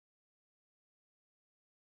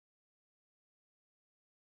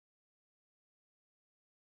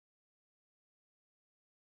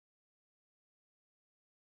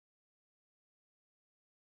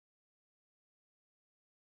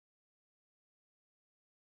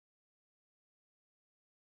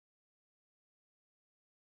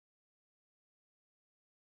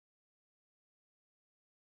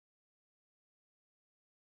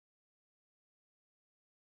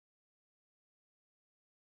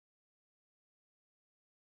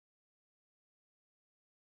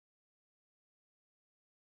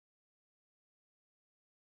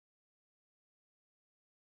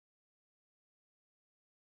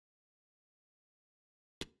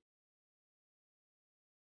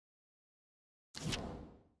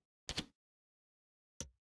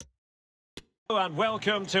And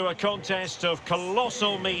welcome to a contest of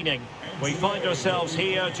colossal meaning. We find ourselves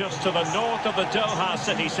here just to the north of the Doha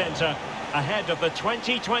city centre, ahead of the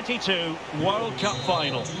 2022 World Cup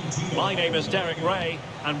final. My name is Derek Ray,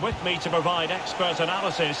 and with me to provide expert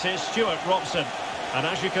analysis is Stuart Robson. And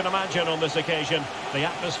as you can imagine on this occasion, the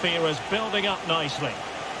atmosphere is building up nicely.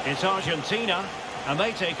 It's Argentina, and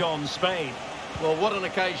they take on Spain. Well, what an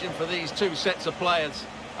occasion for these two sets of players.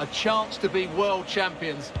 A chance to be world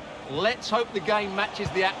champions. Let's hope the game matches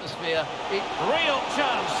the atmosphere. Real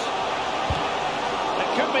chance. It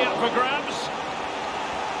could be up for grabs.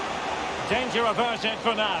 Danger averted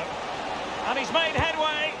for now. And he's made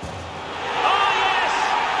headway. Oh, yes!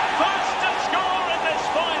 First to score in this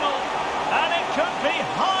final. And it could be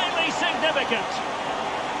highly significant.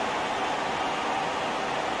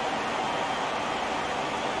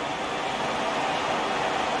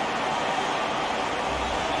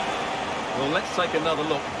 Well, let's take another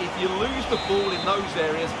look. If you lose the ball in those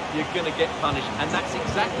areas, you're going to get punished. And that's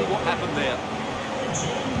exactly what happened there.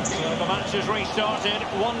 So the match has restarted.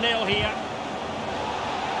 1-0 here.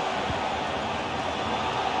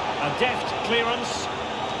 A deft clearance.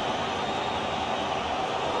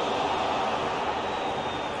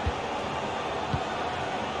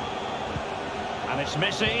 And it's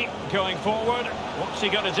Messi going forward. What's he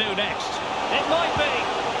going to do next? It might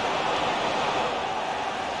be.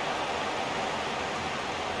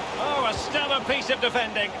 Oh, a stellar piece of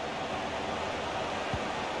defending.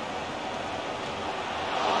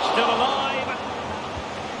 Still alive.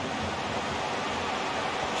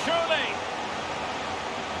 Surely.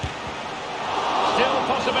 Still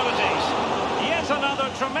possibilities. Yet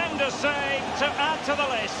another tremendous save to add to the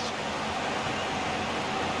list.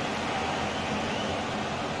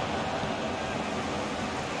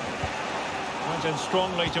 Went in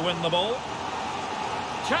strongly to win the ball.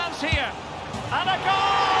 Chance here. And a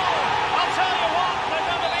goal! I'll tell you what, they're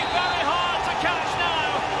going to be very hard to catch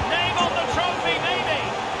now. Name on the trophy, maybe.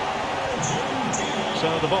 So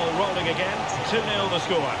the ball rolling again. 2-0 the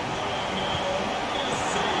score.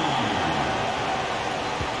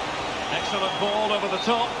 Excellent ball over the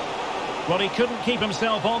top. Well, he couldn't keep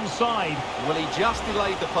himself onside. Well, he just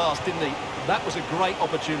delayed the pass, didn't he? That was a great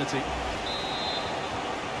opportunity.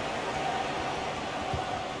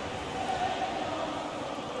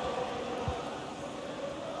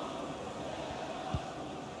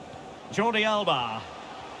 Jordi Alba.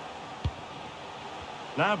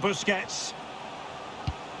 Now Busquets.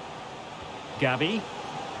 Gavi.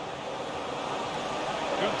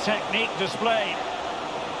 Good technique displayed.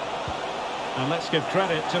 And let's give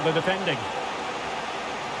credit to the defending.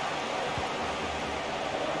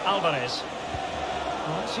 Alvarez.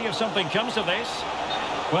 Well, let's see if something comes of this.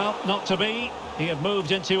 Well, not to be. He had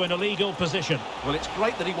moved into an illegal position. Well, it's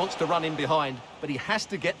great that he wants to run in behind, but he has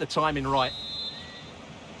to get the timing right.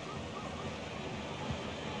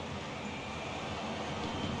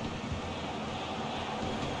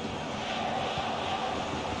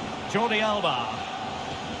 Jordi Alba.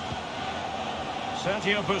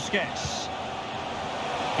 Sergio Busquets.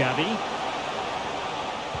 Gavi.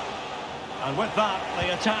 And with that,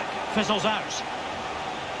 the attack fizzles out.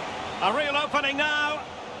 A real opening now.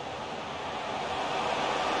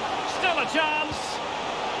 Still a chance.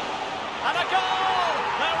 And a goal!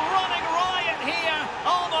 They're running riot here,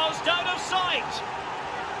 almost out of sight.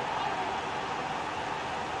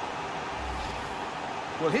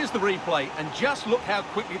 Well, here's the replay, and just look how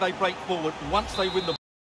quickly they break forward once they win the